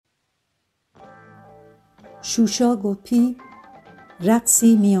شوشا گاپی،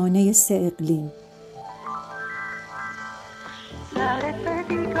 رقصی میانه سه اقلیم.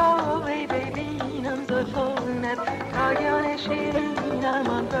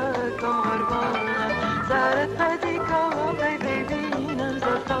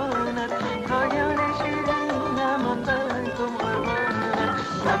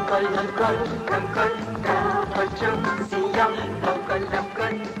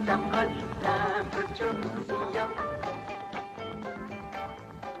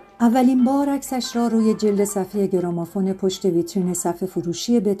 اولین بار عکسش را روی جلد صفحه گرامافون پشت ویترین صفحه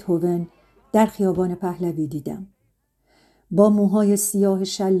فروشی بتهوون در خیابان پهلوی دیدم. با موهای سیاه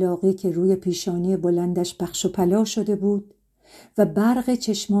شلاقی که روی پیشانی بلندش پخش و پلا شده بود و برق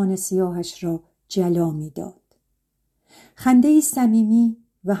چشمان سیاهش را جلا می‌داد. خنده صمیمی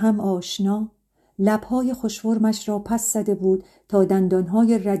و هم آشنا لب‌های خوش‌فرمش را پس زده بود تا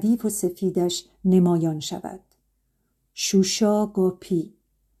دندان‌های ردیف و سفیدش نمایان شود. شوشا گاپی،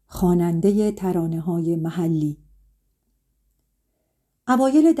 خواننده ترانه‌های محلی.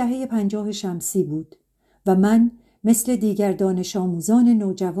 اوایل دهه 50 شمسی بود و من مثل دیگر دانش آموزان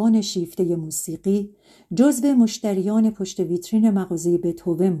نوجوان شیفته موسیقی جزو مشتریان پشت ویترین مغازه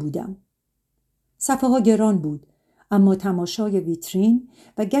بتهوون بودم. صفحه ها گران بود، اما تماشای ویترین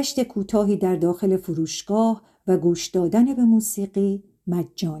و گشت کوتاهی در داخل فروشگاه و گوش دادن به موسیقی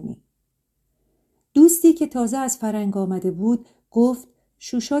مجانی. دوستی که تازه از فرنگ آمده بود گفت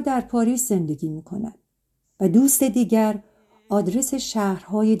شوشا در پاریس زندگی می‌کند و دوست دیگر آدرس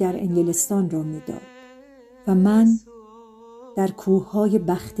شهرهایی در انگلستان را می‌داد و من در کوههای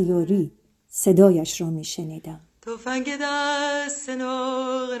بختیاری صدایش را می‌شنیدم. تفنگ دست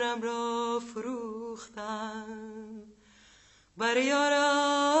نقرم را فروختم، بر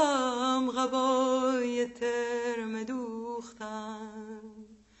یارم قبای ترم دوختم،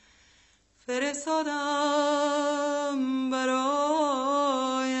 فرستادم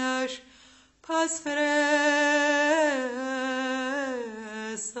برایش پس فرستاد،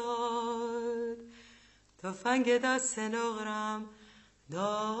 تفنگ دست نقرم داد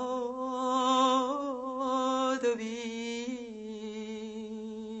و بیداد،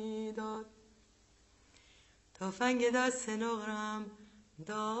 تفنگ دست نقرم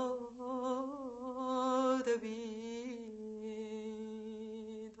داد و بیداد.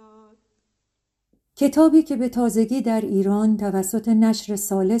 کتابی که به تازگی در ایران توسط نشر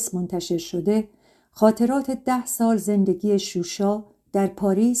ثالث منتشر شده، خاطرات 10 سال زندگی شوشا در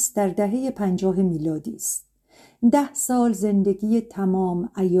پاریس در دهه 50 میلادی است. 10 سال زندگی تمام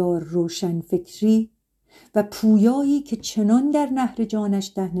عیار روشن فکری و پویایی که چنان در نهر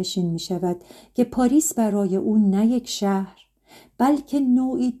جانش دهنشین می شود که پاریس برای او نه یک شهر بلکه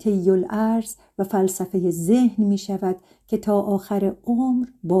نوعی طی‌الارض و فلسفه ذهن می شود که تا آخر عمر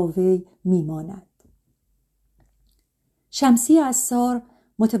با وی می ماند. شمسی عصار،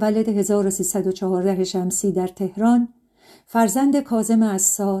 متولد 1314 شمسی در تهران، فرزند کاظم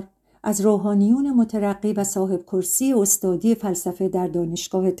عصار، از روحانیون مترقی و صاحب کرسی استادی فلسفه در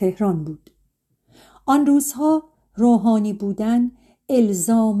دانشگاه تهران بود. آن روزها روحانی بودن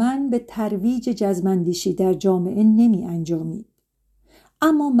الزاماً به ترویج جزم‌اندیشی در جامعه نمی انجامید،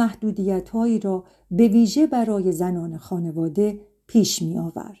 اما محدودیت‌هایی را به ویژه برای زنان خانواده پیش می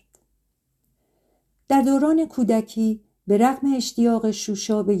آورد. در دوران کودکی به رغم اشتیاق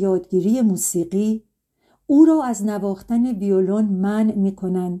شوشا به یادگیری موسیقی، او را از نواختن ویولون منع می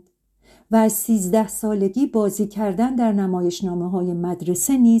کنند و از 13 سالگی بازی کردن در نمایشنامه‌های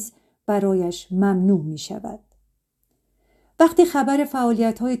مدرسه نیز برایش ممنوع می شود. وقتی خبر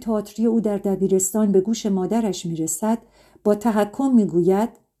فعالیت‌های تئاتری او در دبیرستان به گوش مادرش می رسد، با تحکم می گوید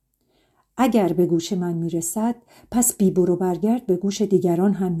اگر به گوش من می رسد، پس بی برو برگرد به گوش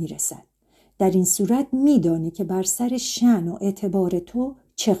دیگران هم می رسد. در این صورت می دانی که بر سر شأن و اعتبار تو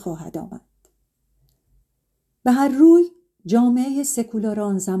چه خواهد آمد. به هر روی جامعه سکولار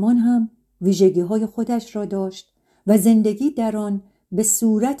آن زمان هم ویژگی‌های خودش را داشت و زندگی در آن به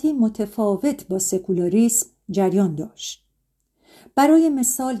صورتی متفاوت با سکولاریسم جریان داشت. برای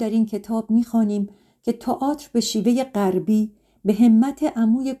مثال در این کتاب می‌خوانیم که تئاتر به شیوه غربی به همت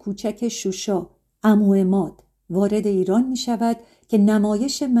عموی کوچک شوشا، عمو عماد، وارد ایران می‌شود که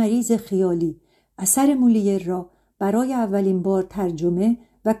نمایش مریض خیالی اثر مولیر را برای اولین بار ترجمه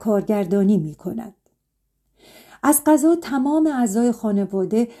و کارگردانی می‌کند. از قضا تمام اعضای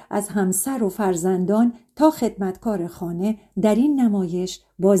خانواده از همسر و فرزندان تا خدمتکار خانه در این نمایش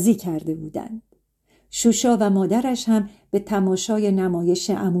بازی کرده بودند. شوشا و مادرش هم به تماشای نمایش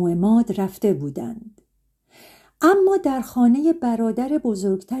عمو عماد رفته بودند. اما در خانه برادر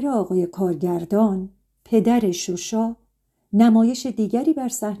بزرگتر آقای کارگردان، پدر شوشا، نمایش دیگری بر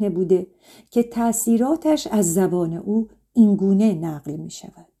صحنه بوده که تأثیراتش از زبان او اینگونه نقل می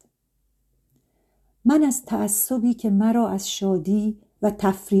شود: من از تعصبی که مرا از شادی و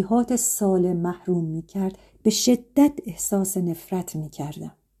تفریحات سالم محروم می کرد به شدت احساس نفرت می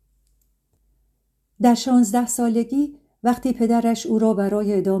کردم. در 16 سالگی وقتی پدرش او را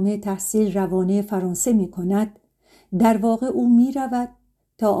برای ادامه تحصیل روانه فرانسه می کند، در واقع او می رود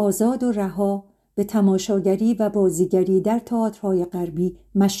تا آزاد و رها به تماشاگری و بازیگری در تئاترهای غربی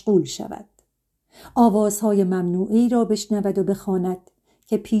مشغول شود. آوازهای ممنوعه‌ای را بشنود و بخواند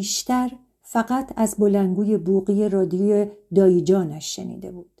که پیشتر فقط از بلندگوی بوقی رادیو دایجانش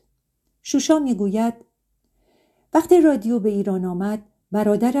شنیده بود. شوشا میگوید وقتی رادیو به ایران آمد،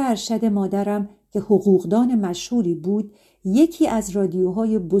 برادر ارشد مادرم که حقوقدان مشهوری بود، یکی از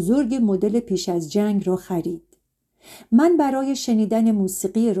رادیوهای بزرگ مدل پیش از جنگ را خرید. من برای شنیدن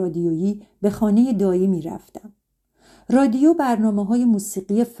موسیقی رادیویی به خانه دایی می رفتم. رادیو برنامه‌های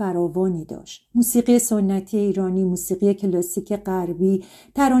موسیقی فراوانی داشت: موسیقی سنتی ایرانی، موسیقی کلاسیک غربی،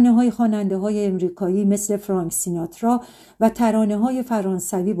 ترانه‌های خواننده‌های امریکایی مثل فرانک سیناترا و ترانه‌های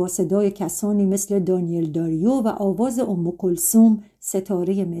فرانسوی با صدای کسانی مثل دانیل داریو و آواز ام کلثوم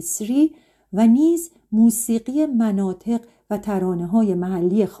ستاره مصری، و نیز موسیقی مناطق و ترانه‌های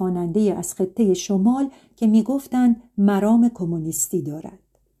محلی خواننده از خطه شمال که می‌گفتند مرام کمونیستی دارد.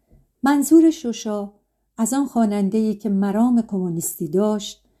 منظور شوشا از آن خواننده‌ای که مرام کمونیستی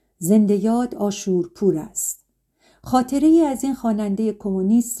داشت زنده یاد آشورپور است. خاطره‌ای از این خواننده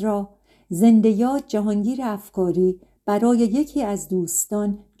کمونیست را زنده یاد جهانگیر افکاری برای یکی از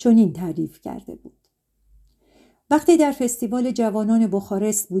دوستان چنین تعریف کرده بود: وقتی در فستیوال جوانان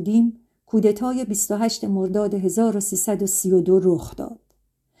بخارست بودیم، کودتای 28 مرداد 1332 رخ داد.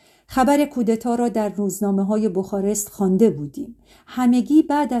 خبر کودتا را در روزنامه‌های بخارست خوانده بودیم. همگی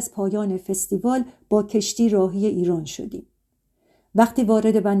بعد از پایان فستیوال با کشتی راهی ایران شدیم. وقتی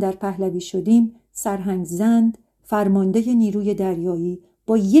وارد بندر پهلوی شدیم، سرهنگ زند فرمانده نیروی دریایی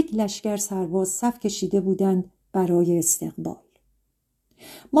با یک لشکر سرباز صف کشیده بودند برای استقبال.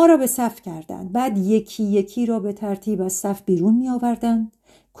 ما را به صف کردند. بعد یکی یکی را به ترتیب از صف بیرون می آوردند،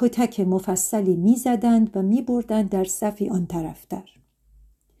 کتک مفصلی می زدند و می بردند در صفی آن طرفتر.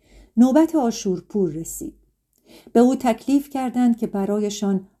 نوبت آشورپور رسید. به او تکلیف کردند که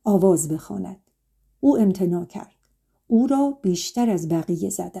برایشان آواز بخواند. او امتناع کرد. او را بیشتر از بقیه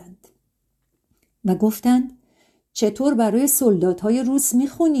زدند و گفتند چطور برای سولدات‌های روس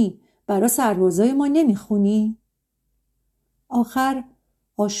میخونی؟ برای سربازای ما نمیخونی؟ آخر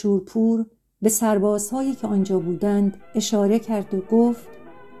آشورپور به سربازهایی که آنجا بودند اشاره کرد و گفت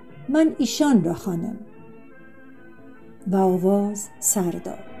من ایشان را خوانم و آواز سر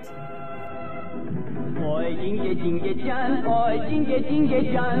داد. Oy jinge jinge jan, oy jinge jinge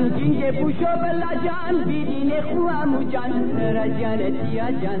jan, jinge pusho bella jan, bidine khuamu jan, rajan tia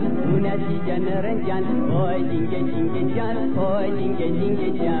jan, unasi jan ranjan, oy jinge jinge jan, oy jinge jinge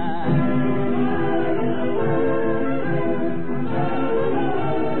jan.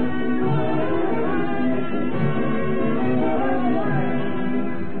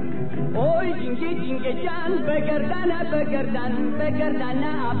 بگردن بگردن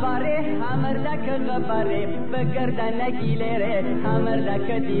آباره همردک غباره بگردن گیلره همردک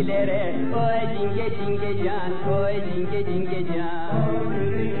دیلره اوی جینگه جینگه جان اوی جینگه جینگه جان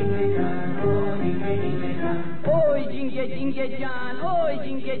اوی جینگه جینگه جان اوی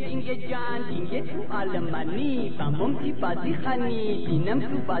جینگه جینگه جان جینگه تو آلمانی بامم تی بازی خانی دینم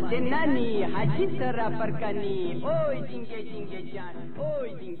تو بازی نانی حاجی سرا پرکنی اوی جینگه جینگه جان اوی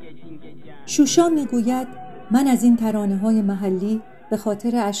جینگه جینگه جان. شوشا میگوید من از این ترانه‌های محلی به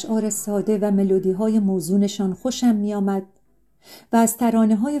خاطر اشعار ساده و ملودی‌های موزونشان خوشم می‌آمد و از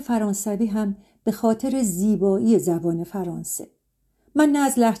ترانه‌های فرانسوی هم به خاطر زیبایی زبان فرانسه. من نه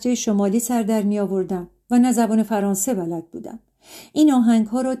از لهجه شمالی سر در می‌آوردم و نه زبان فرانسه بلد بودم. این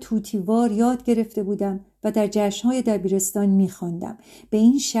آهنگ‌ها را توتیوار یاد گرفته بودم و در جشن‌های دبیرستان می‌خواندم، به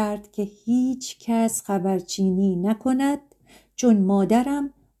این شرط که هیچ کس خبرچینی نکند، چون مادرم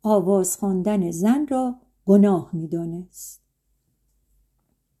آواز خواندن زن را گناه می‌دانست.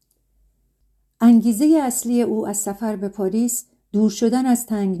 انگیزه اصلی او از سفر به پاریس دور شدن از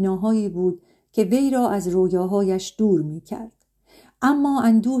تنگناهایی بود که وی را از رویاهایش دور می‌کرد. اما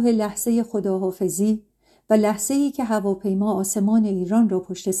اندوه لحظه خداحافظی و لحظه‌ای که هواپیما آسمان ایران را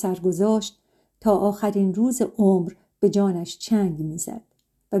پشت سر گذاشت تا آخرین روز عمر به جانش چنگ می‌زد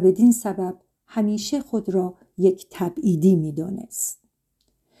و بدین سبب همیشه خود را یک تبعیدی می‌دانست.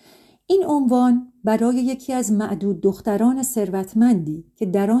 این عنوان برای یکی از معدود دختران ثروتمندی که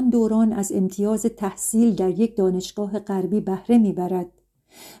در آن دوران از امتیاز تحصیل در یک دانشگاه غربی بهره می‌برد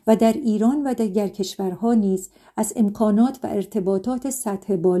و در ایران و دیگر کشورها نیز از امکانات و ارتباطات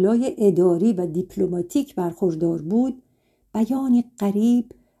سطح بالای اداری و دیپلماتیک برخوردار بود، بیانی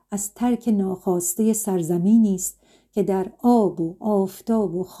غریب از ترک ناخواسته سرزمینی است که در آب و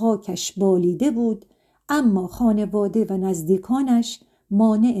آفتاب و خاکش بالیده بود، اما خانواده و نزدیکانش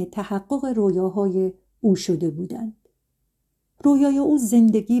مانع تحقق رویاهای او شده بودند. رویای او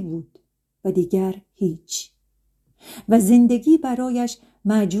زندگی بود و دیگر هیچ. و زندگی برایش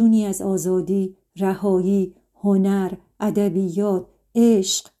معجونی از آزادی، رهایی، هنر، ادبیات،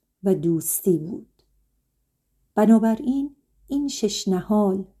 عشق و دوستی بود. بنابراین این 6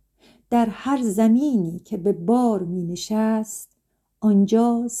 نهال در هر زمینی که به بار می نشست،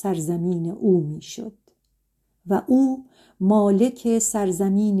 آنجا سرزمین او می شد و او مالک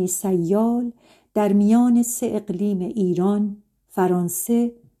سرزمینی سیال در میان 3 اقلیم ایران،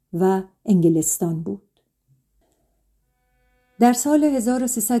 فرانسه و انگلستان بود. در سال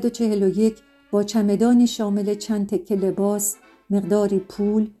 1341 با چمدانی شامل چند تکه لباس، مقداری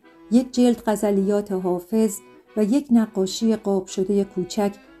پول، 1 جلد غزلیات حافظ و 1 نقاشی قاب شده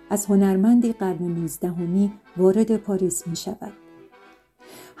کوچک از هنرمندی قرن 19 وارد پاریس می شود.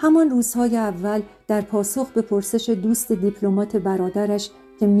 همان روزهای اول در پاسخ به پرسش دوست دیپلمات برادرش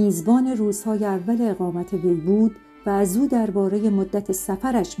که میزبان روزهای اول اقامت وی بود و از او درباره مدت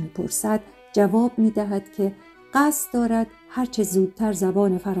سفرش می پرسد، جواب می دهد که قصد دارد هرچه زودتر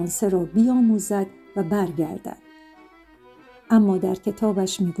زبان فرانسه را بیاموزد و برگردد. اما در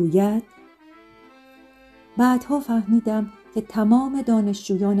کتابش می گوید بعدها فهمیدم که تمام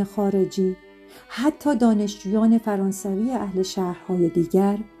دانشجویان خارجی، حتی دانشجویان فرانسوی اهل شهرهای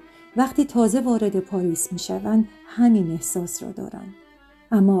دیگر، وقتی تازه وارد پاریس می شوند همین احساس را دارند.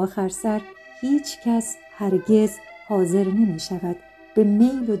 اما آخر سر هیچ کس هرگز حاضر نمی شود به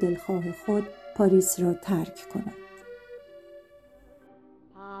میل و دلخواه خود پاریس را ترک کند.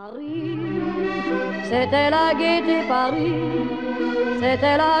 C'était la gaieté Paris,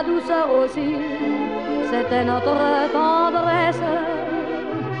 c'était la douceur aussi, c'était notre tendresse.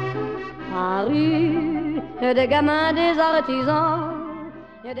 Paris, et des gamins, des artisans,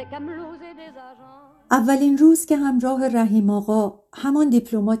 et des camelots et des agents. اولین روز که همراه رحیم آقا، همان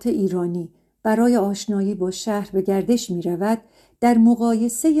دیپلمات ایرانی، برای آشنایی با شهر به گردش می رود، در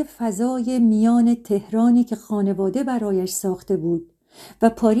مقایسه فضای میان تهرانی که خانواده برایش ساخته بود و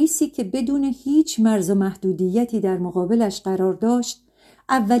پاریسی که بدون هیچ مرز و محدودیتی در مقابلش قرار داشت،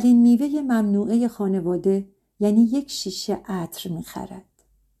 اولین میوه ممنوعه خانواده یعنی 1 شیشه عطر می‌خرد.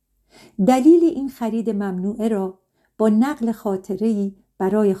 دلیل این خرید ممنوعه را با نقل خاطره‌ای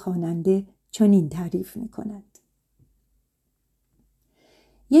برای خواننده چنین تعریف می‌کند.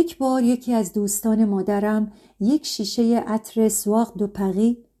 یک بار یکی از دوستان مادرم 1 شیشه عطر سواق دو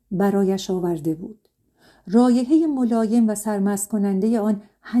پری برایش آورده بود. رایحه ملایم و سرمست کننده آن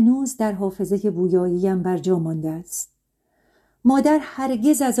هنوز در حافظه بویاییم برجا مانده است. مادر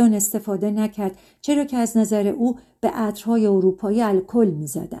هرگز از آن استفاده نکرد، چرا که از نظر او به عطرهای اروپایی الکل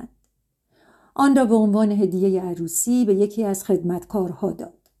می‌زدند. آن را به عنوان هدیه عروسی به یکی از خدمتکارها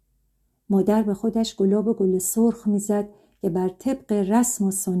داد. مادر به خودش گلاب گل سرخ می‌زد که بر طبق رسم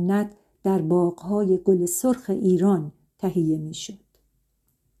و سنت در باغ‌های گل سرخ ایران تهیه می‌شد.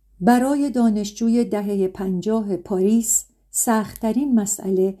 برای دانشجوی دهه 50 پاریس سخت‌ترین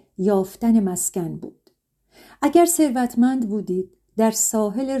مسئله یافتن مسکن بود. اگر ثروتمند بودید، در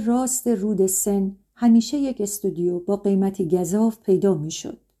ساحل راست رود سن همیشه 1 استودیو با قیمتی گزاف پیدا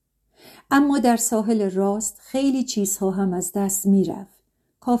می‌شد. اما در ساحل راست خیلی چیزها هم از دست می‌رفت.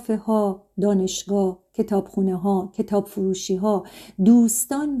 کافه ها، دانشگاه، کتابخونه ها، کتاب فروشی ها،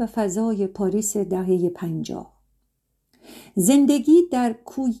 دوستان و فضای پاریس دهه 50. زندگی در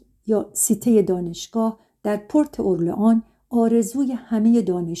کوی یا سیته دانشگاه در پورت اورلئان آرزوی همه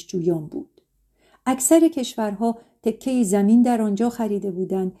دانشجویان بود. اکثر کشورها تکه زمین در آنجا خریده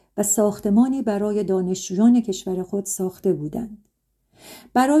بودند و ساختمانی برای دانشجویان کشور خود ساخته بودند.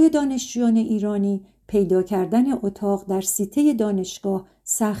 برای دانشجویان ایرانی پیدا کردن اتاق در سیته دانشگاه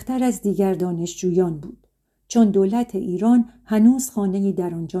سخت‌تر از دیگر دانشجویان بود، چون دولت ایران هنوز خانه‌ای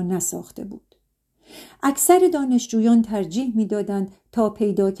در آنجا نساخته بود. اکثر دانشجویان ترجیح می‌دادند تا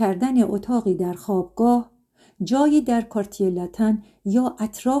پیدا کردن اتاقی در خوابگاه، جایی در کارتیه لاتن یا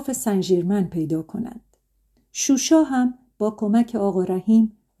اطراف سن ژرمن پیدا کنند. شوشا هم با کمک آقا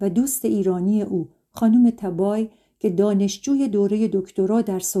رحیم و دوست ایرانی او خانم تبای که دانشجوی دوره دکترا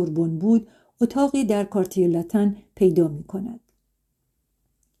در سوربن بود، اتاقی در کارتیه لاتن پیدا می‌کند.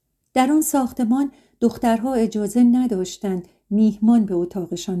 در آن ساختمان دخترها اجازه نداشتند میهمان به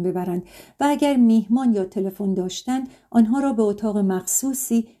اتاقشان ببرند و اگر میهمان یا تلفن داشتند آنها را به اتاق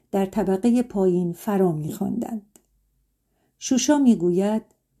مخصوصی در طبقه پایین فرا می‌خواندند. شوشا میگوید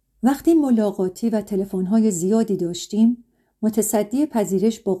وقتی ملاقاتی و تلفن‌های زیادی داشتیم، متصدی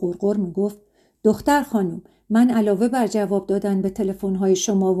پذیرش با غرغر میگفت دختر خانم، من علاوه بر جواب دادن به تلفن‌های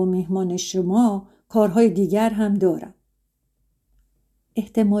شما و مهمان شما، کارهای دیگر هم دارم.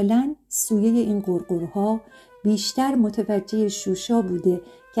 احتمالاً سویه این غرغرها بیشتر متوجه شوشا بوده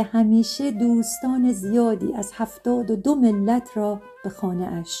که همیشه دوستان زیادی از 72 ملت را به خانه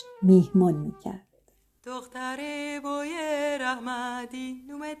اش میهمان میکرد. دختره بوی رحمتی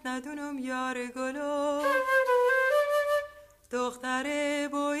نومت ندونم یار گلو، دختره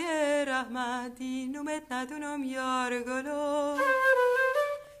بوی رحمتی نومت ندونم یار گلو،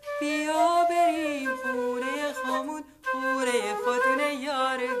 بیا بریم خونه خامون خونه خودونه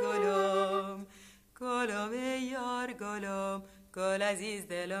یار گلم، گلم یار گلم، گل عزیز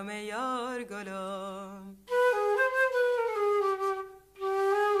دلم یار گلم.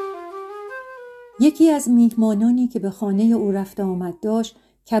 یکی از میهمانانی که به خانه او رفت آمد داشت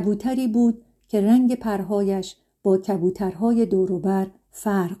کبوتری بود که رنگ پرهایش با کبوترهای دوروبر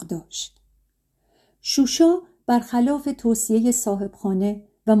فرق داشت. شوشا برخلاف توصیه صاحبخانه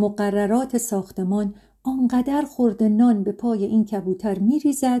و مقررات ساختمان آنقدر خرده نان به پای این کبوتر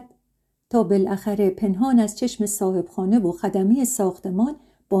می‌ریزد تا بالاخره پنهان از چشم صاحبخانه و خدمه ساختمان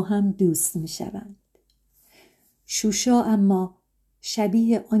با هم دوست می‌شوند. شوشا اما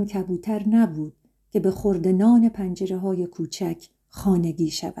شبیه آن کبوتر نبود که به خرده نان پنجره‌های کوچک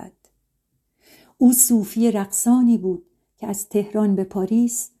خانگی شود. او صوفی رقصانی بود که از تهران به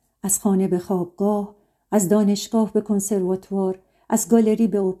پاریس، از خانه به خوابگاه، از دانشگاه به کنسرواتوار، از گالری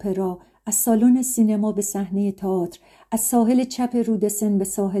به اپرا، از سالن سینما به صحنه تئاتر، از ساحل چپ رود سن به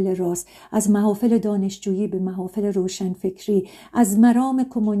ساحل راست، از محافل دانشجویی به محافل روشنفکری، از مرام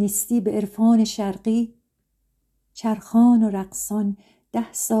کمونیستی به عرفان شرقی، چرخان و رقصان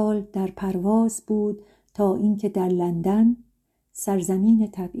 10 سال در پرواز بود تا اینکه در لندن، سرزمین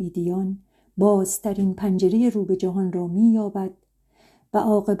تبعیدیان، بازترین پنجره رو به جهان را می‌یابد و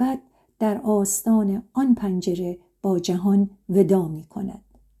عاقبت در آستان آن پنجره با جهان وداع می‌کند،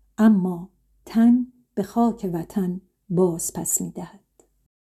 اما تن به خاک وطن باز پس می‌دهد.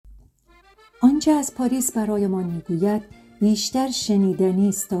 آنچه از پاریس برایمان می‌گوید بیشتر شنیدنی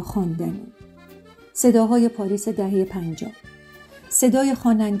است تا خواندنی. صداهای پاریس دهه 50، صدای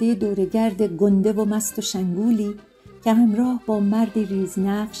خواننده دورگرد گنده و مست و شنگولی که همراه با مردی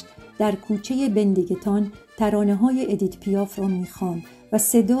ریزنقش در کوچه بندگتان ترانه‌های ادیت پیاف را می‌خواند و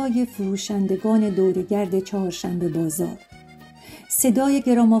صدای فروشندگان دورگرد چهارشنبه بازار، صدای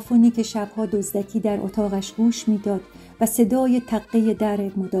گرامافونی که شبها دزدکی در اتاقش گوش می‌داد و صدای تقه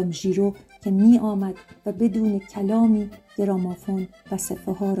در مدام ژیرو که می‌آمد و بدون کلامی گرامافون و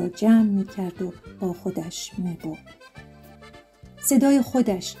صفحه ها را جمع می‌کرد و با خودش می‌برد. صدای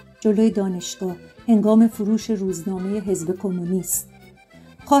خودش جلوی دانشگاه هنگام فروش روزنامه حزب کمونیست.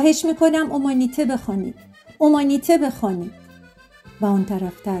 خواهش میکنم اومانیته بخوانید، اومانیته بخوانید. و آن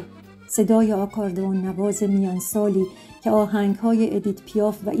طرفتر صدای آکاردئون نواز میانسالی که آهنگهای ادیت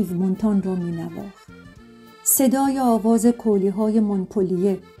پیاف و ایو مونتان را مینواخت. صدای آواز کولیهای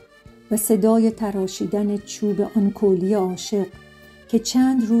مونپلیه و صدای تراشیدن چوب آن کولی عاشق که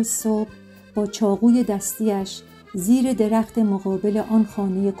چند روز صبح با چاقوی دستیش زیر درخت مقابل آن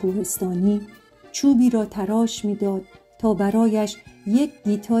خانه کوهستانی چوبی را تراش می‌داد تا برایش یک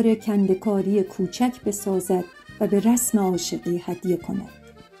گیتار کنده‌کاری کوچک بسازد و به رسم عاشقی هدیه کند.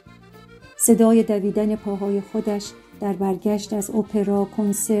 صدای دویدن پاهای خودش در برگشت از اپرا،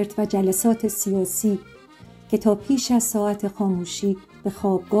 کنسرت و جلسات سیاسی که تا پیش از ساعت خاموشی به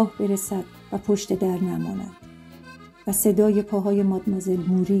خوابگاه برسد و پشت در نماند. و صدای پاهای مادمازل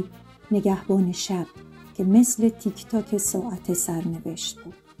موری، نگهبان شب که مثل تیک تاک ساعت سرنوشت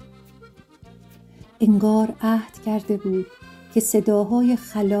بود. انگار عهد کرده بود که صداهای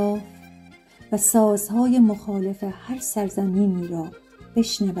خلاف و سازهای مخالف هر سرزمینی را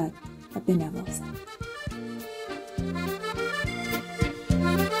بشنود و بنوازد.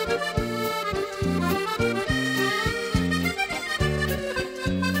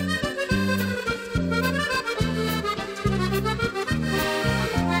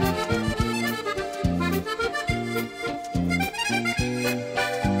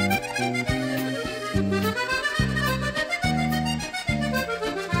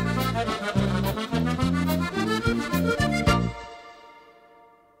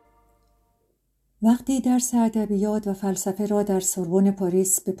 وقتی درس ادبیات و فلسفه را در سوربن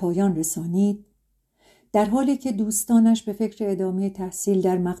پاریس به پایان رسانید، در حالی که دوستانش به فکر ادامه تحصیل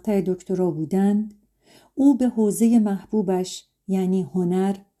در مقطع دکترا بودند، او به حوزه محبوبش یعنی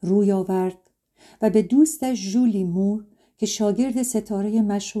هنر روی آورد و به دوستش ژولی مور که که شاگرد ستاره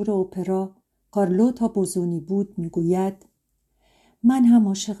مشهور اپرا کارلوتا بوزونی بود میگوید من هم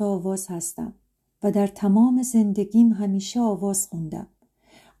عاشق آواز هستم و در تمام زندگیم همیشه آواز خوندم.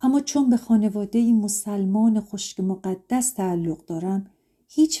 اما چون به خانواده‌ای مسلمان خشک مقدس تعلق دارم،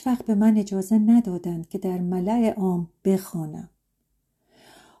 هیچ وقت به من اجازه ندادند که در ملأ عام بخوانم.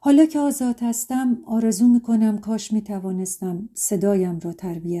 حالا که آزاد هستم آرزو میکنم کاش میتوانستم صدایم را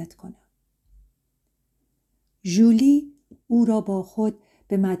تربیت کنم. ژولی او را با خود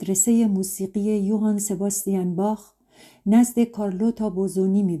به مدرسه موسیقی یوهان سباستیان باخ نزد کارلوتا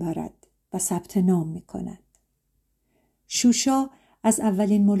بوزونی میبرد و ثبت نام میکند. شوشا از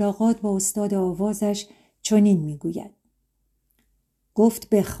اولین ملاقات با استاد آوازش چنین میگوید: گفت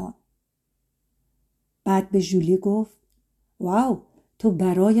بخوان. بعد به ژولی گفت: واو، تو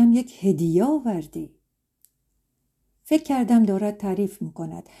برایم یک هدیه آوردی. فکر کردم دارد تعریف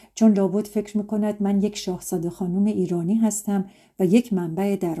میکند، چون لابد فکر میکند من یک شاهزاده خانم ایرانی هستم و یک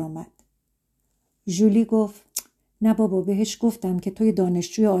منبع درآمد. ژولی گفت: نه بابا، بهش گفتم که توی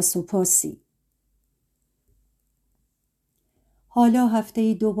دانشجوی آسوپاسی. حالا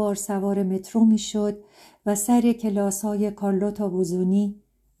هفته‌ای 2 بار سوار مترو میشد و سر کلاس‌های کارلوتا بوزونی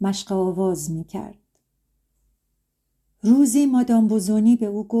مشق آواز میکرد. روزی مادام بوزونی به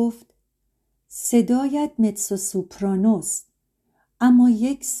او گفت: صدایت متسو سوپرانوست، اما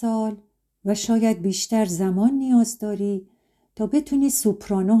 1 سال و شاید بیشتر زمان نیاز داری تا بتونی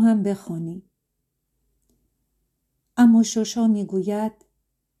سوپرانو هم بخوانی. اما شوشا میگوید: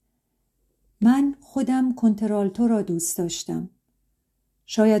 من خودم کنترالتو را دوست داشتم.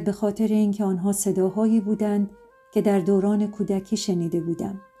 شاید به خاطر اینکه آنها صداهایی بودند که در دوران کودکی شنیده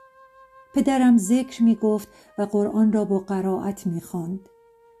بودم. پدرم ذکر می گفت و قرآن را با قرائت می خواند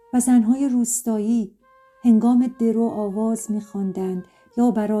و زنهای روستایی هنگام درو آواز می خواندند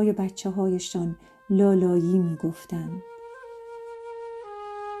یا برای بچه هایشان لالایی می گفتند.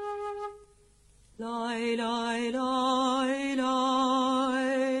 لای لای لای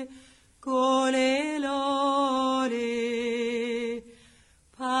لای گل لاله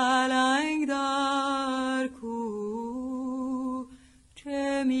پلنگ در کوه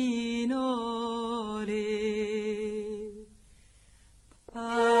چه میناله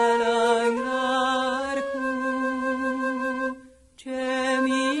پلنگ در کوه چه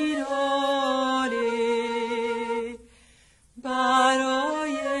میناله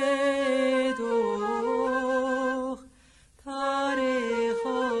برای دختر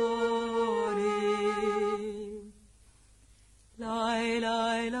خاله لای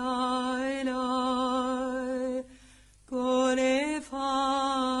لای لای لای گل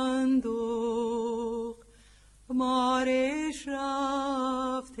فندق مارش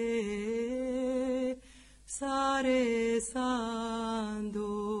رفته سر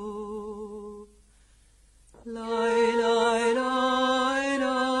صندوق لای لای لای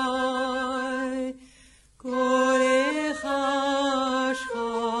لای گل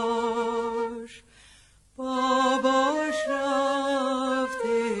خشخاش باباش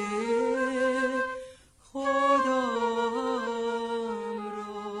رفته خدا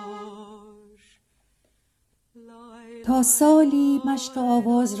همراهش. تا سالی مشق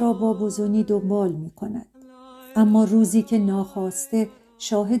آواز را با بوزونی دنبال می کند. اما روزی که ناخواسته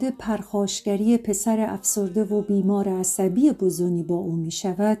شاهد پرخاشگری پسر افسرده و بیمار عصبی بوزونی با او می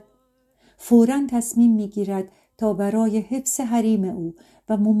شود، فوراً تصمیم می گیرد تا برای حفظ حریم او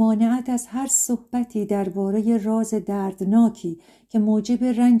و ممانعت از هر صحبتی درباره راز دردناکی که موجب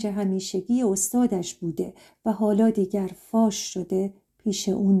رنج همیشگی استادش بوده و حالا دیگر فاش شده پیش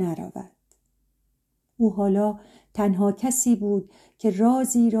او نرود. او حالا تنها کسی بود که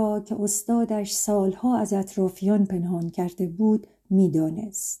رازی را که استادش سالها از اطرافیان پنهان کرده بود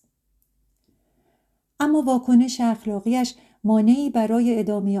می‌دانست. اما واکنش اخلاقیش مانعی برای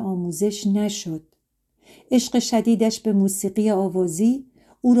ادامه آموزش نشد. عشق شدیدش به موسیقی آوازی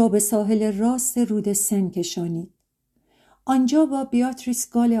او را به ساحل راست رود سن کشانید. آنجا با بیاتریس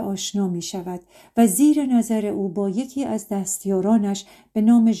گال آشنا می شود و زیر نظر او با یکی از دستیارانش به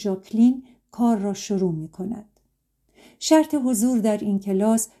نام ژاکلین کار را شروع می کند. شرط حضور در این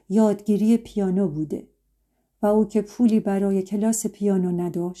کلاس یادگیری پیانو بوده و او که پولی برای کلاس پیانو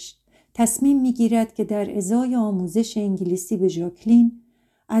نداشت، تصمیم می گیرد که در ازای آموزش انگلیسی به ژاکلین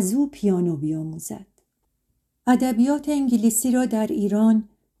از او پیانو بیاموزد. ادبیات انگلیسی را در ایران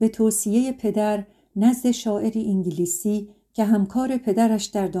به توصیه پدر نزد شاعری انگلیسی که همکار پدرش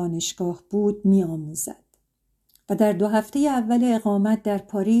در دانشگاه بود می آموزد و در 2 هفته اول اقامت در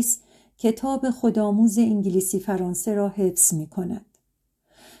پاریس کتاب خودآموز انگلیسی فرانسه را حفظ می کند.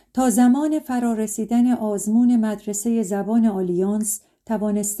 تا زمان فرارسیدن آزمون مدرسه زبان آلیانس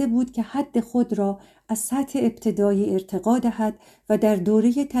توانسته بود که حد خود را از سطح ابتدایی ارتقا دهد و در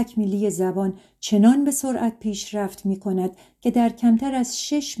دوره تکمیلی زبان چنان به سرعت پیشرفت می کند که در کمتر از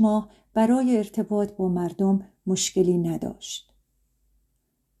 6 ماه برای ارتباط با مردم مشکلی نداشت.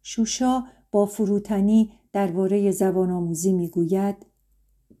 شوشا با فروتنی درباره زبان آموزی می گوید: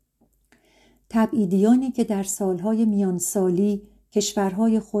 تبعیدیانی که در سالهای میانسالی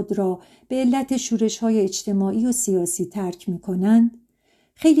کشورهای خود را به علت شورش‌های اجتماعی و سیاسی ترک می‌کنند،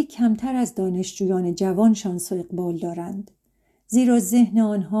 خیلی کمتر از دانشجویان جوان شانس و اقبال دارند، زیرا ذهن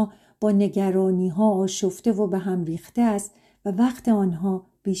آنها با نگرانی‌ها آشفته و به هم ریخته است و وقت آنها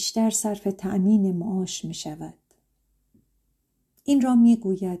بیشتر صرف تأمین معاش می‌شود. این را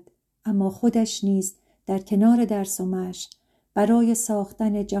می‌گوید، اما خودش نیز در کنار درس و مشق برای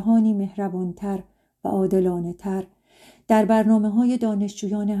ساختن جهانی مهربان‌تر و عادلانه‌تر در برنامه‌های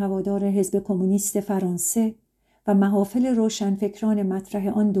دانشجویان هوادار حزب کمونیست فرانسه و محافل روشنفکران مطرح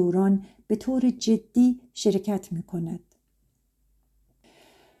آن دوران به طور جدی شرکت می‌کند.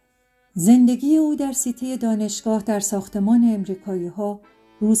 زندگی او در سیتی دانشگاه در ساختمان امریکایی‌ها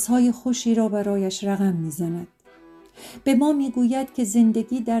روزهای خوشی را برایش رقم می‌زند. به ما می‌گوید که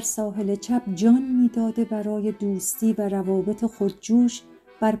زندگی در ساحل چپ جان می‌داده برای دوستی و روابط خودجوش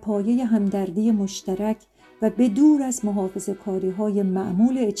بر پایه همدردی مشترک و به دور از محافظه‌کاری‌های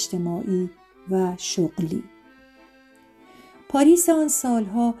معمول اجتماعی و شغلی. پاریس آن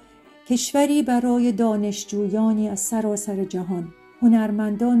سالها کشوری برای دانشجویانی از سراسر جهان،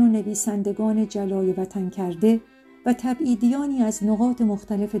 هنرمندان و نویسندگان جلای وطن کرده و تبعیدیانی از نقاط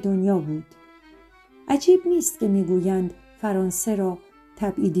مختلف دنیا بود. عجیب نیست که میگویند فرانسه را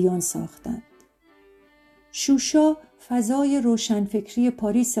تبعیدیان ساختند. شوشا فضای روشنفکری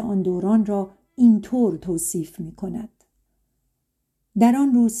پاریس آن دوران را اینطور توصیف می کند: در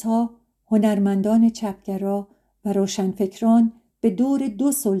آن روزها هنرمندان چپگرا و روشنفکران به دور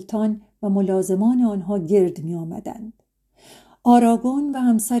 2 سلطان و ملازمان آنها گرد می آمدند. آراگون و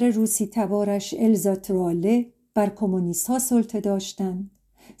همسر روسی تبارش الزا تراله بر کمونیست ها سلطه داشتند.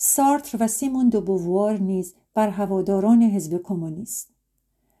 سارتر و سیمون دو بووار نیز بر هواداران حزب کمونیست،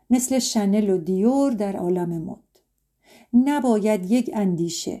 مثل شنل و دیور در عالم مد. نباید یک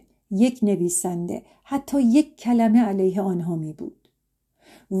اندیشه، یک نویسنده، حتی یک کلمه علیه آنها می بود.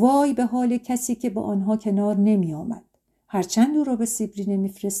 وای به حال کسی که با آنها کنار نمی آمد. هرچند او را به سیبری نمی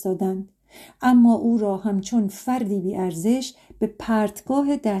فرستادند، اما او را همچون فردی بی ارزش به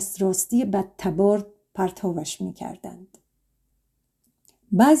پرتگاه دستراستی بدتبار پرتاوش می کردند.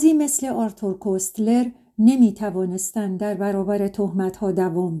 بعضی مثل آرتور کوستلر نمی توانستند در برابر تهمت‌ها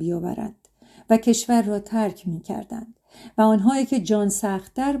دوام بیاورند و کشور را ترک می کردند و آنهایی که جان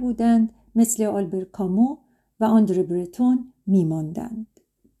سخت‌تر بودند مثل آلبر کامو و آندره برتون می ماندند.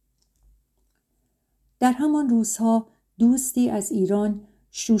 در همان روزها دوستی از ایران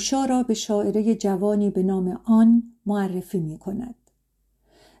شوشا را به شاعره جوانی به نام آن معرفی می کند.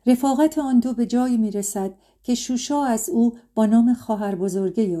 رفاقت آن دو به جایی می رسد که شوشا از او با نام خواهر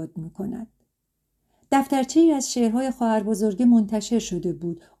بزرگه یاد می کند. دفترچه‌ای از شعرهای خواهر بزرگه منتشر شده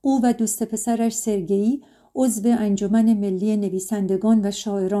بود. او و دوست پسرش سرگئی عضو انجمن ملی نویسندگان و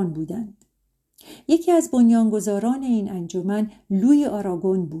شاعران بودند. یکی از بنیانگذاران این انجمن لوی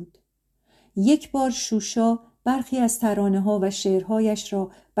آراگون بود. یک بار شوشا برخی از ترانه‌ها و شعرهایش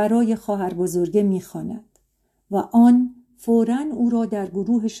را برای خواهر بزرگه می‌خواند و آن فوراً او را در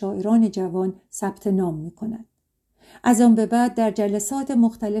گروه شاعران جوان ثبت نام می‌کند. از آن به بعد در جلسات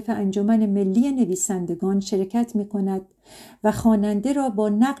مختلف انجمن ملی نویسندگان شرکت می‌کند و خواننده را با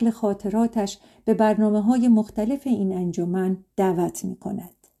نقل خاطراتش به برنامه‌های مختلف این انجمن دعوت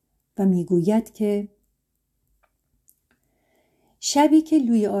می‌کند و می‌گوید که شبی که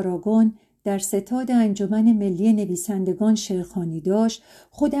لوی آراگون در ستاد انجمن ملی نویسندگان شعرخوانی داشت،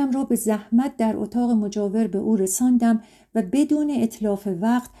 خودم را به زحمت در اتاق مجاور به او رساندم و بدون اتلاف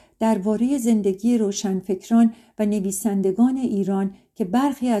وقت درباره زندگی روشنفکران و نویسندگان ایران که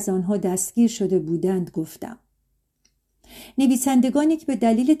برخی از آنها دستگیر شده بودند گفتم. نویسندگانی که به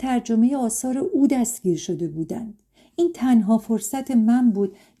دلیل ترجمه آثار او دستگیر شده بودند. این تنها فرصت من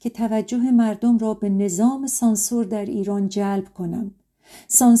بود که توجه مردم را به نظام سانسور در ایران جلب کنم.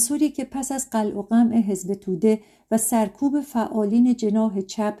 سانسوری که پس از قلع و قمع حزب توده و سرکوب فعالین جناح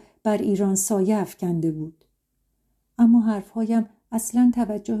چپ بر ایران سایه افکنده بود. اما حرفهایم اصلاً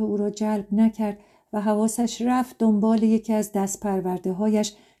توجه او را جلب نکرد و حواسش رفت دنبال یکی از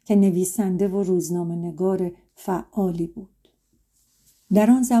دستپرورده‌هایش که نویسنده و روزنامه‌نگار فعالی بود.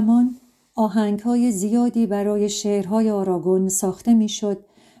 در آن زمان آهنگ‌های زیادی برای شعرهای آراگون ساخته می‌شد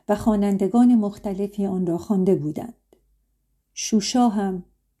و خوانندگان مختلفی آن را خوانده بودند. شوشا هم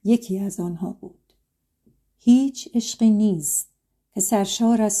یکی از آنها بود. هیچ عشقی نیست که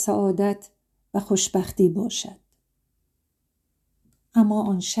سرشار از سعادت و خوشبختی باشد. اما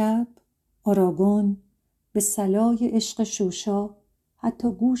آن شب آراگون به صلای عشق شوشا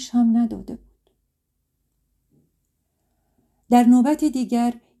حتی گوش هم نداده بود. در نوبت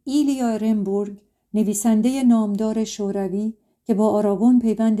دیگر ایلیا ارنبورگ، نویسنده نامدار شوروی که با آراگون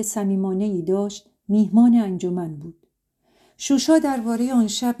پیوند صمیمانه‌ای داشت، میهمان انجمن بود. شوشا درباره آن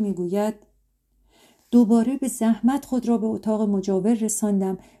شب میگوید: دوباره به زحمت خود را به اتاق مجاور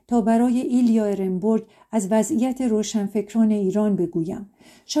رساندم تا برای ایلیا ارنبورگ از وضعیت روشنفکران ایران بگویم.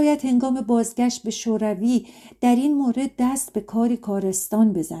 شاید هنگام بازگشت به شوروی در این مورد دست به کاری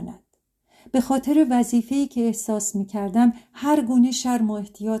کارستان بزند. به خاطر وظیفه‌ای که احساس می‌کردم هر گونه شرم و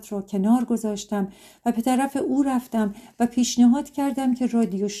احتیاط را کنار گذاشتم و به طرف او رفتم و پیشنهاد کردم که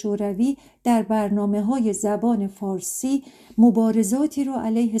رادیو شوروی در برنامه‌های زبان فارسی مبارزاتی را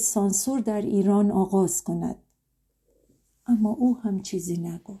علیه سانسور در ایران آغاز کند. اما او هم چیزی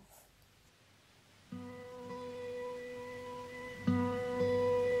نگفت.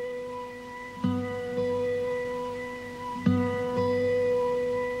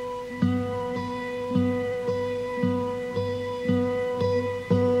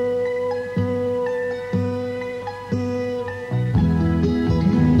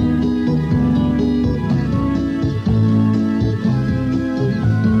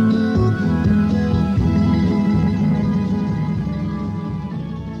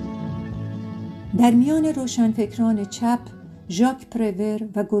 در میان روشنفکران چپ، ژاک پرور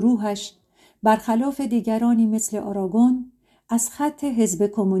و گروهش برخلاف دیگرانی مثل آراگون از خط حزب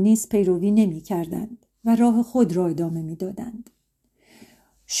کمونیست پیروی نمی کردند و راه خود را ادامه می دادند.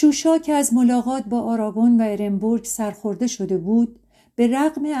 شوشا که از ملاقات با آراگون و ارنبورگ سرخورده شده بود، به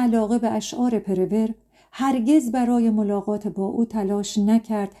رغم علاقه به اشعار پرور هرگز برای ملاقات با او تلاش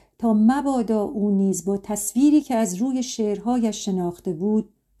نکرد تا مبادا او نیز با تصویری که از روی شعرهایش شناخته بود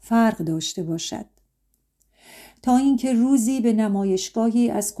فرق داشته باشد. تا اینکه روزی به نمایشگاهی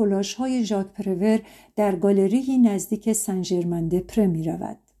از کلاش‌های ژاک پرور در گالری نزدیک سن ژرمن د پره می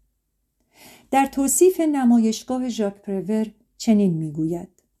رود. در توصیف نمایشگاه ژاک پرور چنین می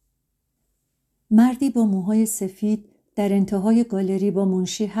گوید: مردی با موهای سفید در انتهای گالری با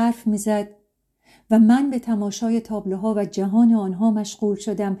منشی حرف می زد و من به تماشای تابلوها و جهان آنها مشغول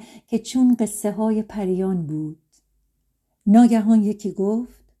شدم که چون قصه های پریان بود. ناگهان یکی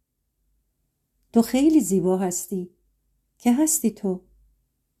گفت: تو خیلی زیبا هستی. که هستی تو؟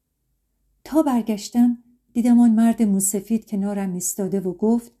 تا برگشتم دیدم آن مرد موسفید کنارم ایستاده و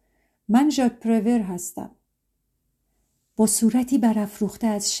گفت: من ژاک پرور هستم. با صورتی برافروخته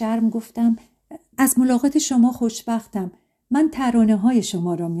از شرم گفتم: از ملاقات شما خوشبختم. من ترانه های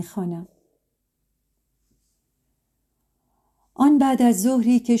شما را میخوانم. آن بعد از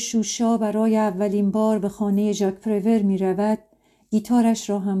ظهری که شوشا برای اولین بار به خانه ژاک پرور می رود، گیتارش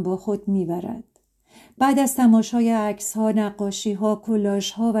را هم با خود می برد. بعد از تماشای عکس‌ها، نقاشی‌ها،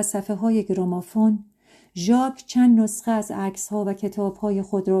 کولاژها و صفحه‌های گرامافون، ژاک چند نسخه از عکس‌ها و کتاب‌های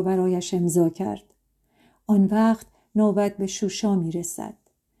خود را برایش امضا کرد. آن وقت نوبت به شوشا می رسد.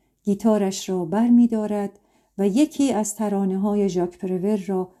 گیتارش را بر می دارد و یکی از ترانه‌های ژاک پرور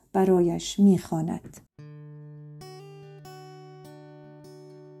را برایش می خواند.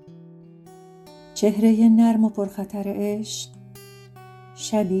 چهره نرم و پرخطر عشق،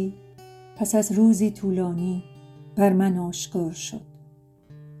 شبی پس از روزی طولانی بر من آشکار شد.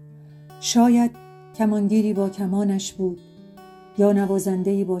 شاید کمانگیری با کمانش بود یا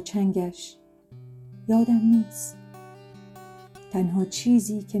نوازنده‌ای با چنگش، یادم نیست. تنها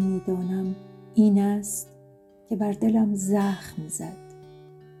چیزی که می‌دانم این است که بر دلم زخم زد.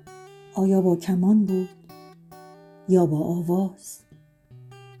 آیا با کمان بود یا با آواز؟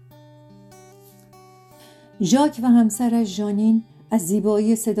 ژاک و همسرش ژانین از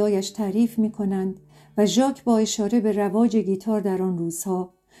زیبایی صدایش تعریف می‌کنند و ژاک با اشاره به رواج گیتار در آن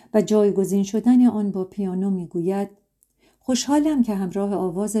روزها و جایگزین شدن آن با پیانو می‌گوید: خوشحالم که همراه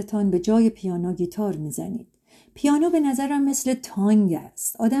آوازتان به جای پیانو گیتار می‌زنید. پیانو به نظرم مثل تانگ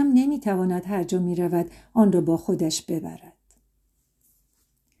است. آدم نمی‌تواند هر جا می‌رود آن را با خودش ببرد.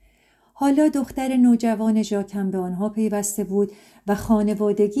 حالا دختر نوجوان ژاک هم به آنها پیوسته بود و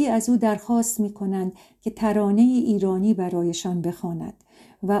خانوادگی از او درخواست می‌کنند که ترانه ایرانی برایشان بخواند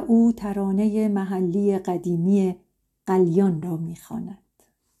و او ترانه محلی قدیمی قلیان را می‌خواند.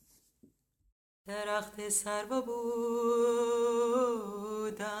 درخت سرو بودم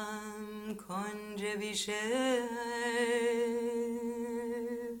کنج بیشه،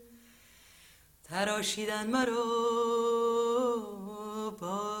 تراشیدن مرا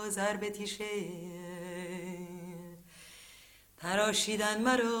با ضرب تیشه، تراشیدن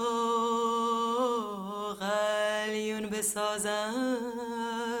مرا قلیون به بسازند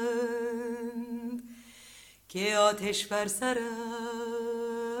که آتش بر سرم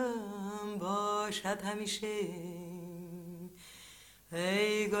باشد همیشه.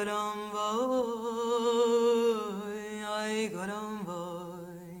 ای گلم وای، ای گلم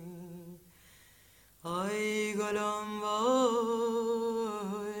وای، ای گلم وای،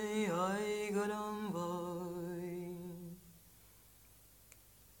 ای گلم وای.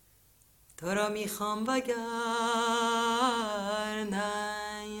 تو را میخوام وگر نه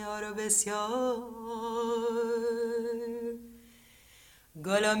یارو بسیار،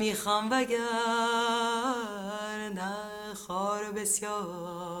 گلا میخوام وگر نه خار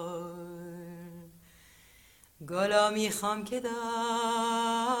بسیار. گلا میخوام که در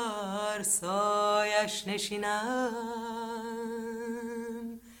سایش نشینم،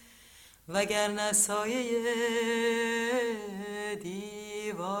 وگرنه سایه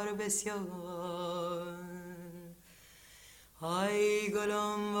دیوار بسیار. های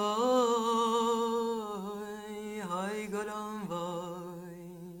گلم وای، های گلم وای،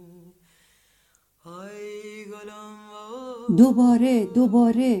 های گلم وای.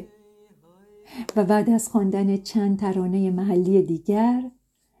 دوباره و بعد از خواندن چند ترانه محلی دیگر،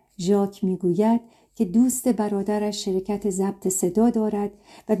 ژاک میگوید که دوست برادرش شرکت ضبط صدا دارد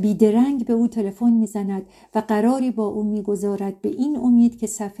و بیدرنگ به او تلفن میزند و قراری با او میگذارد به این امید که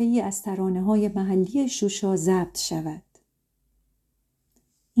صفحه‌ای از ترانه‌های محلی شوشا ضبط شود.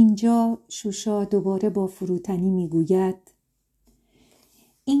 اینجا شوشا دوباره با فروتنی میگوید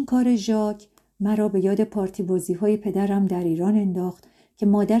این کار ژاک مرا به یاد پارتی بازی‌های پدرم در ایران انداخت که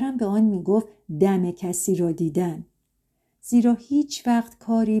مادرم به آن میگفت دم کسی را دیدن، زیرا هیچ وقت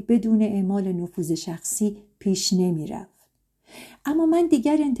کاری بدون اعمال نفوذ شخصی پیش نمی رفت. اما من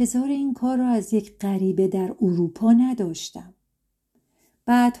دیگر انتظار این کار را از یک غریبه در اروپا نداشتم.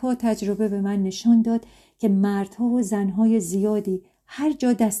 بعدها تجربه به من نشان داد که مردها و زنهای زیادی هر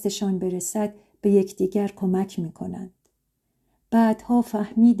جا دستشان برسد به یکدیگر کمک می کنند. بعدها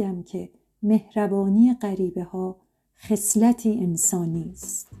فهمیدم که مهربانی غریبه ها خصلتی انسانی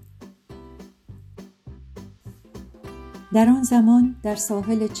است. در آن زمان در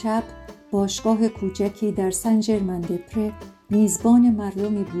ساحل چپ باشگاه کوچکی در سن ژرمن دپره میزبان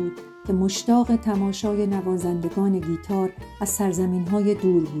مردمی بود که مشتاق تماشای نوازندگان گیتار از سرزمین‌های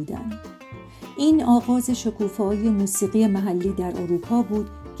دور بودند. این آغاز شکوفایی موسیقی محلی در اروپا بود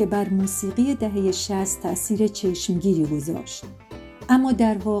که بر موسیقی دهه 60 تأثیر چشمگیری گذاشت. اما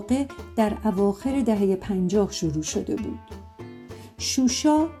در واقع در اواخر دهه 50 شروع شده بود.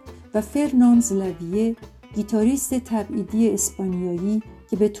 شوشا و فرناندز لاویه، گیتاریست تبعیدی اسپانیایی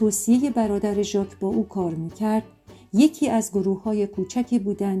که به توصیه برادر ژاک با او کار میکرد، یکی از گروه‌های کوچکی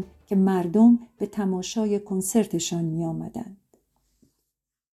بودند که مردم به تماشای کنسرتشان می آمدند.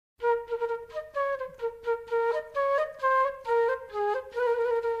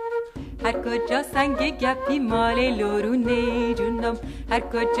 هر کجا سنگ گپی مال لورونه جونم، هر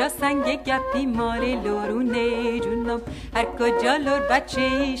کجا سنگ گپی مال لورونه جونم، هر کجا لور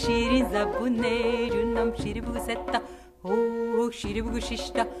بچه شیرین زبونه جونم. شیری بگو ستا هو، شیری بگو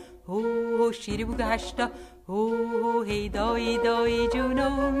ششتا هو، شیری بگو هشتا هو، هی دای دای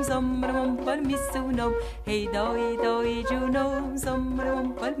جونم زمرم پل میسونم، هی دای دای جونم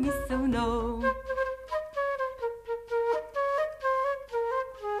زمرم پل میسونم.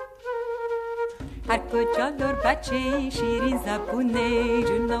 هر کجا لور بچه شیرین زبونه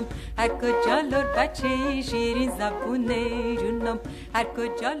جونم، هر کجا لور بچه شیرین زبونه جونم، هر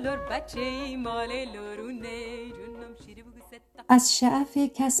کجا لور بچه مال لورونه جونم. شیری بگو ستا. از شعف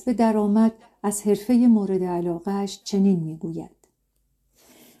کسب درآمد از حرفه مورد علاقه‌اش چنین میگوید: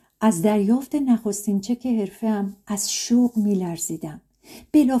 از دریافت نخستین چک حرفه‌ام از شوق میلرزیدم.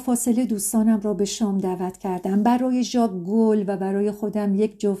 بلافاصله دوستانم را به شام دعوت کردم. برای ژاک گل و برای خودم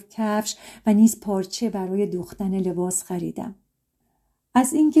یک جفت کفش و نیز پارچه برای دوختن لباس خریدم.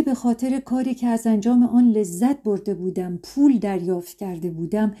 از اینکه به خاطر کاری که از انجام آن لذت برده بودم پول دریافت کرده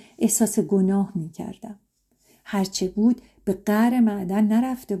بودم احساس گناه می کردم. هرچه بود به قعر معدن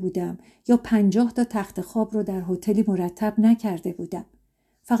نرفته بودم یا 50 تا تخت خواب را در هتلی مرتب نکرده بودم.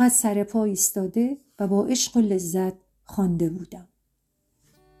 فقط سر پا ایستاده و با عشق و لذت خوانده بودم.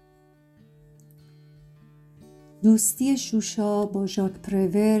 دوستی شوشا با ژاک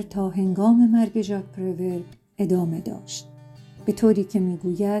پرور تا هنگام مرگ ژاک پرور ادامه داشت، به طوری که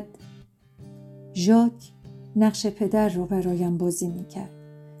میگوید: ژاک نقش پدر را برایم بازی میکرد،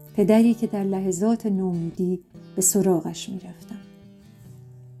 پدری که در لحظات نومیدی به سراغش میرفتم.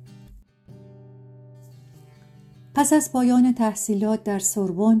 پس از پایان تحصیلات در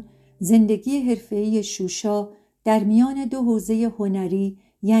سوربن، زندگی حرفه‌ای شوشا در میان دو حوزه هنری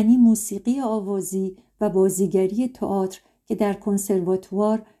یعنی موسیقی آوازی و بازیگری تئاتر که در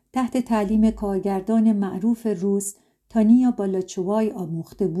کنسرواتوار تحت تعلیم کارگردان معروف روس تانیا بالاچوای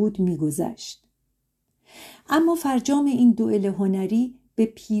آموخته بود می‌گذشت. اما فرجام این دوئل هنری به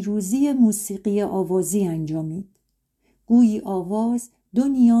پیروزی موسیقی آوازی انجامید. گویی آواز دو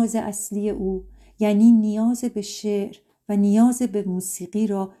نیاز اصلی او، یعنی نیاز به شعر و نیاز به موسیقی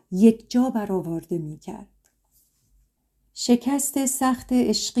را یکجا برآورده می‌کرد. شکست سخت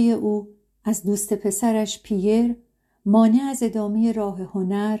عشقی او از دوست پسرش پیر مانع از ادامه راه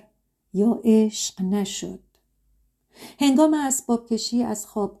هنر یا عشق نشد. هنگام اسباب کشی از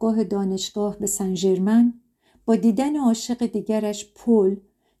خوابگاه دانشگاه به سن ژرمن با دیدن عاشق دیگرش پل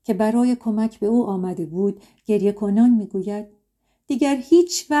که برای کمک به او آمده بود گریه کنان میگوید دیگر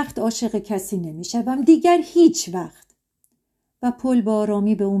هیچ وقت عاشق کسی نمیشوم، دیگر هیچ وقت. و پل با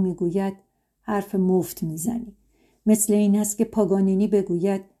آرامی به او میگوید حرف مفت میزنی. مثل این است که پاگانینی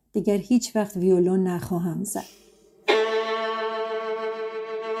بگوید دیگر هیچ وقت ویولون نخواهم زد.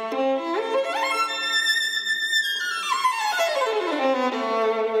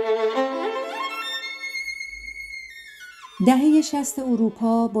 دهه 60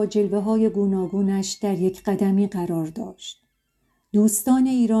 اروپا با جلوه‌های گوناگونش در یک قدمی قرار داشت. دوستان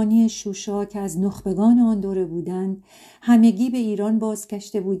ایرانی شوشا که از نخبگان آن دوره بودند، همگی به ایران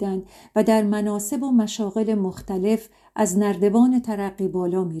بازگشته بودند و در مناصب و مشاغل مختلف از نردبان ترقی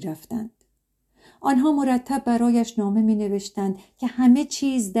بالا می رفتند. آنها مرتب برایش نامه می نوشتند که همه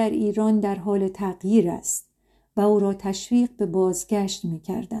چیز در ایران در حال تغییر است و او را تشویق به بازگشت می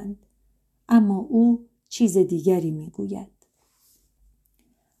کردند. اما او چیز دیگری می گوید.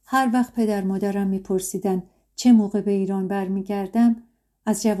 هر وقت پدر مادرم می پرسیدند چه موقع به ایران برمیگردم،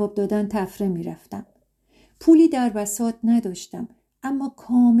 از جواب دادن تفره می رفتم. پولی در بساط نداشتم، اما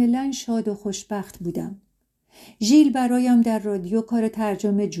کاملا شاد و خوشبخت بودم. ژیل برایم در رادیو کار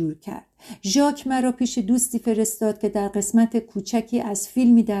ترجمه جور کرد. ژاک مرا پیش دوستی فرستاد که در قسمت کوچکی از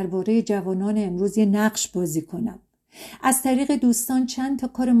فیلمی درباره جوانان امروز نقش بازی کنم. از طریق دوستان چند تا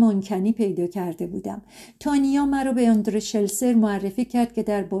کار مانکنی پیدا کرده بودم. تانیا مرا به اندره شلسر معرفی کرد که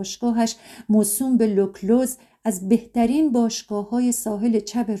در باشگاهش موسوم به لوکلوز از بهترین باشگاه‌های ساحل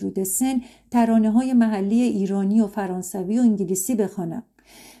چپ رود سن ترانه‌های محلی ایرانی و فرانسوی و انگلیسی بخوانم.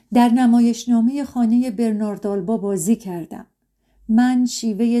 در نمایشنامه خانه برنارد آلبا بازی کردم. من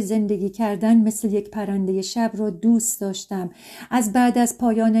شیوه زندگی کردن مثل یک پرنده شب را دوست داشتم. از بعد از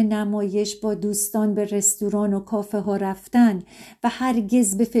پایان نمایش با دوستان به رستوران و کافه ها رفتن و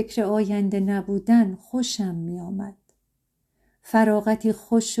هرگز به فکر آینده نبودن خوشم می آمد. فراغتی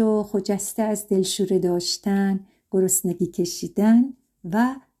خوش و خجسته از دلشوره داشتن، گرسنگی کشیدن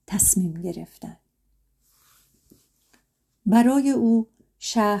و تصمیم گرفتن. برای او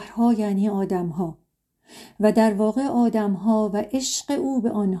شهرها یعنی آدمها و در واقع آدمها و عشق او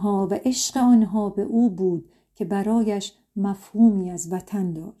به آنها و عشق آنها به او بود که برایش مفهومی از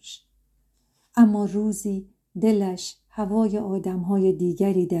وطن داشت. اما روزی دلش هوای آدمهای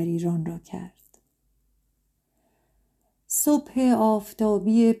دیگری در ایران را کرد. صبح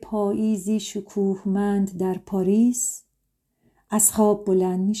آفتابی پاییزی شکوهمند در پاریس از خواب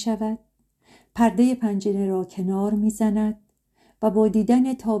بلند می شود، پرده پنجره را کنار می زند و با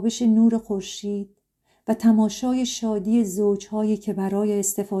دیدن تابش نور خورشید و تماشای شادی زوجهایی که برای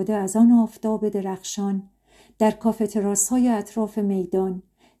استفاده از آن آفتاب درخشان در کافه تراس‌های اطراف میدان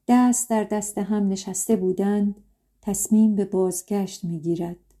دست در دست هم نشسته بودند، تصمیم به بازگشت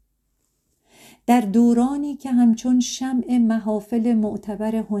می‌گیرد. در دورانی که همچون شمع محافل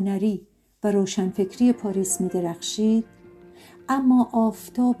معتبر هنری و روشنفکری پاریس می‌درخشید، اما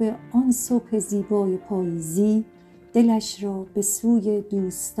آفتاب آن صبح زیبای پاییزی دلش را به سوی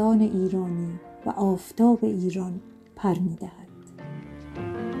دوستان ایرانی و آفتاب ایران پر می‌دهد.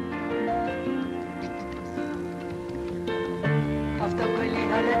 آفتاب گلی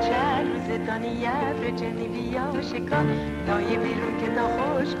حالا چند روز دانی ابر جنی بیا شکا نایه بیرون که تا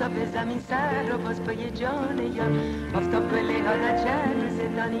خوش تا به زمین سر رو باز پای جان یار. آفتاب گلی حالا چند روز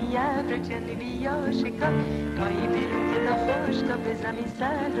دانی ابر جنی بیا شکا نایه بیرون که تا خوش تا به زمین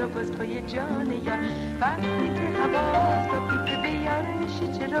سر رو باز پای جان یار. وقتی که هوا آفتابی به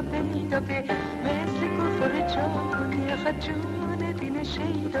یارشی چرا بمیدابه مثل گفر چاکنی خد جون دین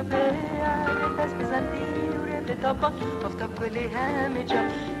شیدابه دست بزن بیروره به تابان آفتاب گلی همه جا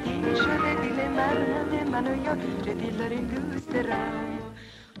دیگه شده دیل منو یا چه دیل داریم دوست دارم.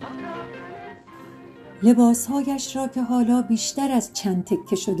 لباسهایش را که حالا بیشتر از چند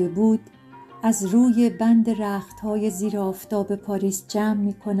تکه شده بود از روی بند رختهای زیر آفتاب پاریس جمع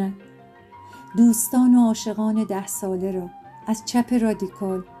می کند. دوستان و عاشقان 10 ساله را از چپ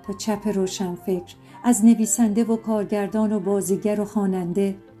رادیکال تا چپ روشنفکر، از نویسنده و کارگردان و بازیگر و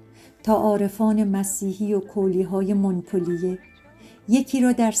خواننده، تا عارفان مسیحی و کولیهای منپلیه، یکی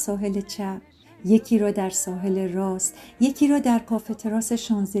را در ساحل چپ، یکی را در ساحل راست، یکی را در کافه تراس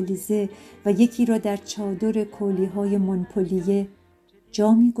شانزلیزه و یکی را در چادر کولیهای منپلیه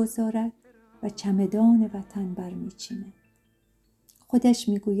جا می‌گذارد و چمدان وطن برمی‌چینه. خودش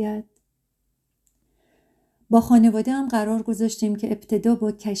میگوید با خانواده هم قرار گذاشتیم که ابتدا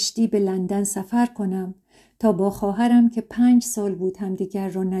با کشتی به لندن سفر کنم تا با خواهرم که 5 سال بود همدیگر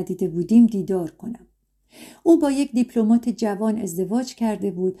را ندیده بودیم دیدار کنم. او با یک دیپلمات جوان ازدواج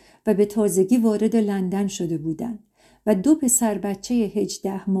کرده بود و به تازگی وارد لندن شده بودند و 2 پسر بچه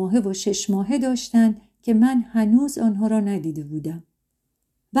 18 ماهه و 6 ماهه داشتند که من هنوز آنها را ندیده بودم.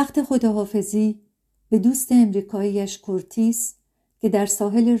 وقت خداحافظی به دوست امریکاییش کورتیس که در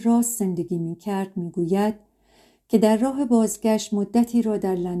ساحل راست زندگی می‌کرد می‌گوید که در راه بازگشت مدتی را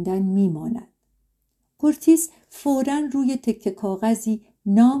در لندن می‌ماند. کورتیس فوراً روی تکه کاغذی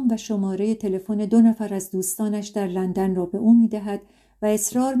نام و شماره تلفن 2 نفر از دوستانش در لندن را به او می‌دهد و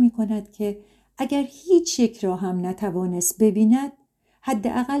اصرار می‌کند که اگر هیچ یک را هم نتوانست ببیند،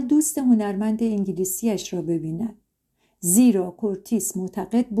 حداقل دوست هنرمند انگلیسیش را ببیند. زیرا کورتیس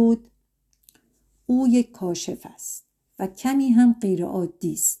معتقد بود او یک کاشف است و کمی هم غیر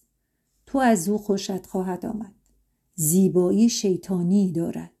عادی است. تو از او خوشت خواهد آمد. زیبایی شیطانی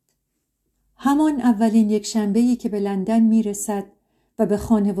دارد. همان اولین یکشنبه‌ای که به لندن میرسد و به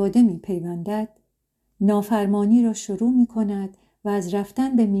خانواده میپیوندد، نافرمانی را شروع میکند و از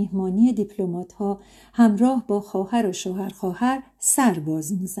رفتن به میهمانی دیپلمات‌ها همراه با خواهر و شوهر خواهر سر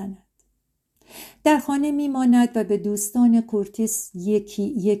باز میزند. در خانه میماند و به دوستان کورتیس یکی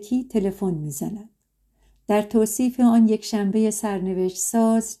یکی تلفن میزند. در توصیف آن یکشنبه سرنوشت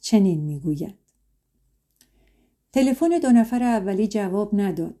ساز چنین میگوید: تلفن 2 نفر اولی جواب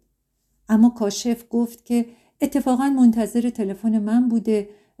نداد، اما کاشف گفت که اتفاقاً منتظر تلفن من بوده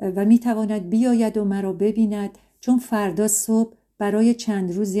و میتواند بیاید و مرا ببیند چون فردا صبح برای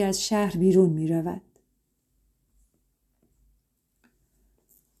چند روزی از شهر بیرون میرود.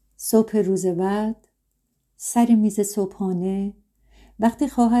 صبح روز بعد سر میز صبحانه وقتی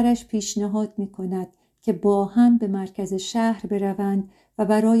خواهرش پیشنهاد میکند که با هم به مرکز شهر بروند و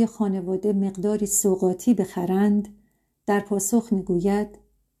برای خانواده مقداری سوغاتی بخرند، در پاسخ میگوید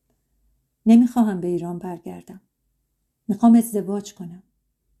نمیخواهم به ایران برگردم. میخوام ازدواج کنم.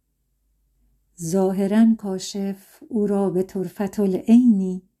 ظاهراً کاشف او را به طرفة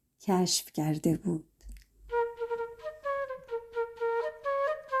العینی کشف کرده بود.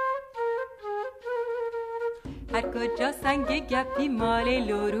 هر کجا سنگ گپی مال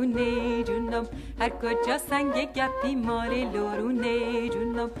لورونه جونم، هر کجا سنگ گپی مال لورونه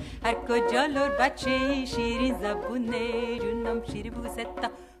جونم، هر کجا لور بچه شیرین زبونه جونم، شیری بگو 3 تا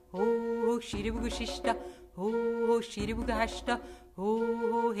هو شیری بگو 6 تا هو شیری بگو 8 تا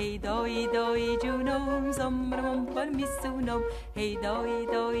هو هی دای دای جونم زمرم پل میسونم، هی دای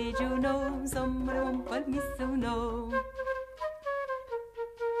دای جونم زمرم پل میسونم.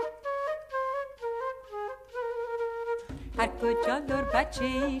 هر کجا لور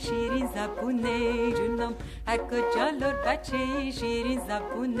بچه شیرین زبونه جونم، هر کجا لور بچه شیرین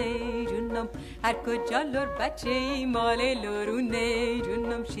زبونه جونم، هر کجا لور بچه مال لورونه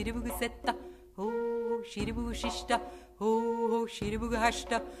جونم، شیری بگو 3 تا هو شیری بگو 6 تا هو شیری بگو 8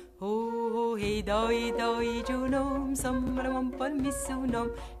 تا هو هی دای دای جونم سمرم پل میسونم،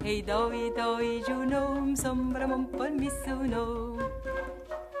 هی دای دای جونم سمرم پل میسونم.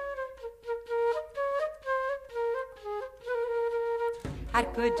 هر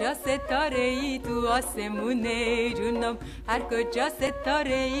کجا ستاره ای تو آسمونه جونم، هر کجا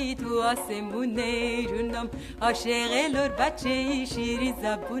ستاره ای تو آسمونه جونم، عاشق لور بچه شیرین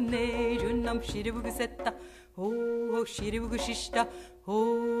زبونه جونم، شیری بگو 3 تا هو شیری بگو 6 تا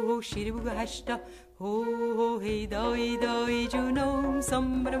هو شیری بگو 8 تا هو هی دای دای جونم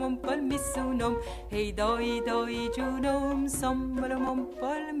سمرم پل میسونم، هی دای دای جونم سمرم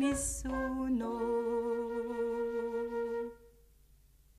پل میسونم.